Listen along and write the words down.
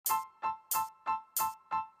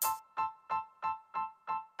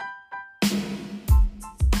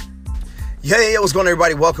Yeah, what's going on,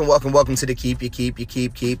 everybody? Welcome to the Keep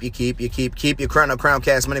Your Crown Up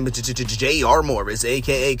Crowncast. My name is J.R. Morris,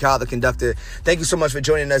 a.k.a. Kyle the Conductor. Thank you so much for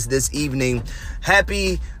joining us this evening.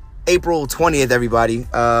 Happy April 20th, everybody.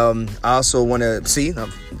 I also want to see,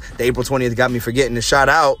 the April 20th got me forgetting to shout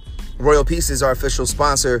out Royal Pieces, our official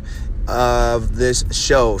sponsor of this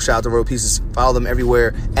show. Shout out to Royal Pieces. Follow them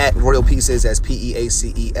everywhere at Royal Pieces, as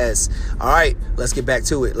Peaces. All right, let's get back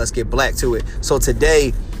to it. Let's get black to it. So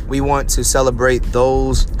today, we want to celebrate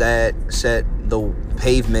those that set the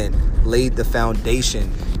pavement, laid the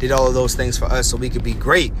foundation, did all of those things for us so we could be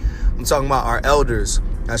great. I'm talking about our elders.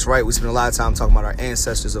 That's right. We spend a lot of time talking about our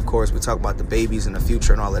ancestors, of course. We talk about the babies and the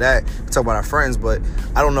future and all of that. We talk about our friends, but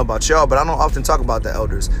I don't know about y'all, but I don't often talk about the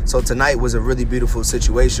elders. So tonight was a really beautiful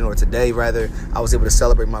situation, or today, rather. I was able to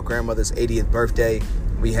celebrate my grandmother's 80th birthday.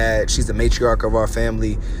 She's the matriarch of our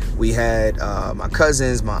family. We had my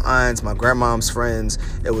cousins, my aunts, my grandmom's friends.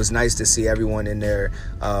 It was nice to see everyone in there.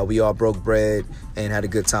 We all broke bread and had a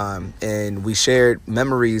good time. And we shared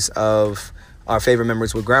memories of our favorite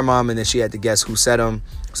memories with grandmom, and then she had to guess who said them.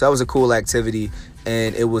 So that was a cool activity.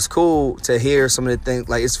 And it was cool to hear some of the things.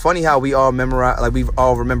 Like, it's funny how we all memorize, like, we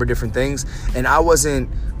all remember different things. And I wasn't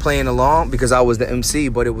playing along because I was the MC,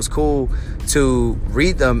 but it was cool to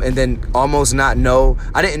read them and then almost not know.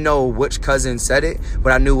 I didn't know which cousin said it,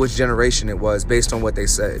 but I knew which generation it was based on what they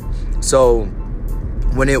said. So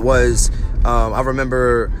when it was, I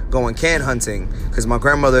remember going can hunting because my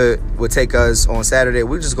grandmother would take us on Saturday. We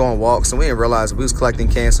would just go on walks, and we didn't realize we was collecting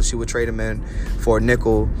cans, so she would trade them in for a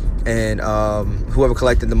nickel. And whoever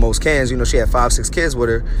collected the most cans, she had 5-6 kids with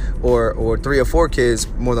her, or 3 or 4 kids,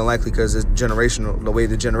 more than likely, because it's generational. The way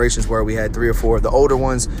the generations were, we had 3 or 4 of the older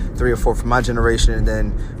ones, 3 or 4 from my generation, and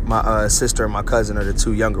then my sister and my cousin are the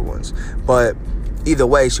 2 younger ones. But either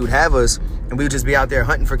way, she would have us, and we would just be out there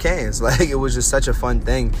hunting for cans. Like, it was just such a fun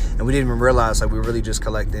thing, and we didn't even realize, like, we were really just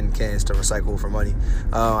collecting cans to recycle for money.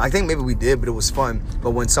 I think maybe we did, but it was fun.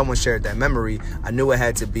 But when someone shared that memory, I knew it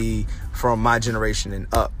had to be from my generation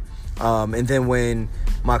and up. And then when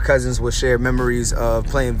my cousins would share memories of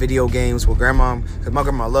playing video games with grandma, because my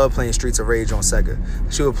grandma loved playing Streets of Rage on Sega.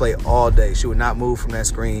 She would play all day. She would not move from that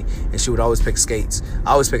screen, and she would always pick skates.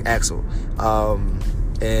 I always picked Axel.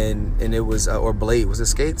 And it was, or Blade. Was it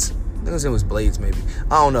skates? I think it was blades, maybe.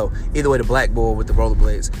 I don't know. Either way, the black boy with the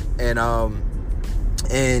rollerblades.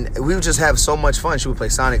 And we would just have so much fun. She would play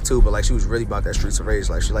Sonic too, but like, she was really about that Streets of Rage.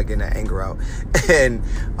 Like, she like getting that anger out. And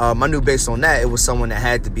I knew based on that, it was someone that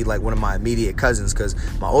had to be like one of my immediate cousins, because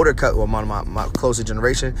my older my closer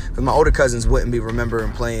generation, because my older cousins wouldn't be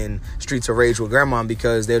remembering playing Streets of Rage with grandma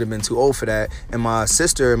because they'd have been too old for that. And my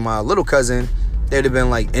sister and my little cousin, they'd have been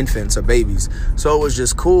like infants or babies. So it was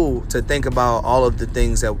just cool to think about all of the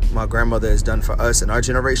things that my grandmother has done for us in our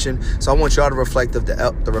generation. So I want y'all to reflect on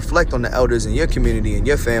the elders in your community and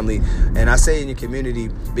your family. And I say in your community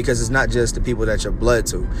because it's not just the people that you're blood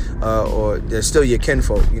to, or they're still your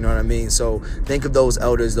kinfolk. You know what I mean? So think of those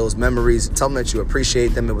elders, those memories. Tell them that you appreciate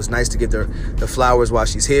them. It was nice to get the flowers while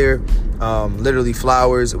she's here. Literally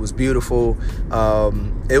flowers. It was beautiful.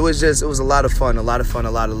 It was a lot of fun, a lot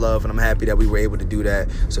of love, and I'm happy that we were able to do that.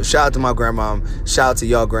 So shout out to my grandmom, shout out to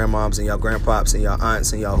y'all grandmoms and y'all grandpops and y'all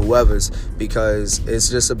aunts and y'all whoever's, because it's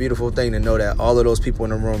just a beautiful thing to know that all of those people in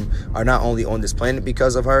the room are not only on this planet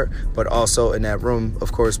because of her, but also in that room,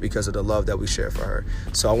 of course, because of the love that we share for her.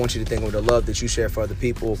 So I want you to think of the love that you share for other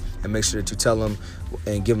people and make sure that you tell them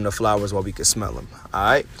and give them the flowers while we can smell them. All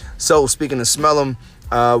right. So speaking of smell them,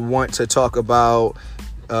 I want to talk about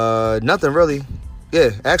nothing really. Yeah,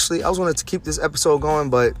 actually, I was wanting to keep this episode going,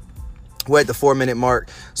 but we're at the 4-minute mark,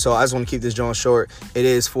 so I just want to keep this joint short. It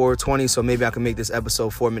is 4:20, so maybe I can make this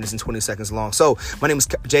episode 4 minutes and 20 seconds long. So my name is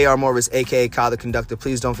J.R. Morris, a.k.a. Kyle the Conductor.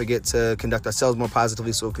 Please don't forget to conduct ourselves more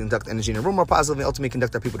positively, so we'll conduct energy in the room more positively, and ultimately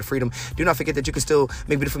conduct our people to freedom. Do not forget that you can still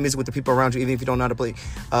make beautiful music with the people around you, even if you don't know how to play.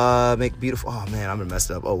 Make beautiful... Oh, man, I'm going to mess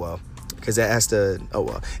up. Oh, well. Because that has to... Oh,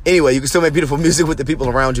 well. Anyway, you can still make beautiful music with the people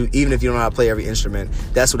around you, even if you don't know how to play every instrument.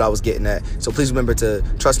 That's what I was getting at. So please remember to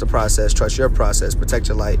trust the process, trust your process, protect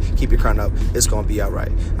your light, keep your crown up. It's going to be all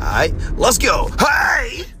right. All right? Let's go.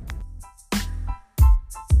 Hey!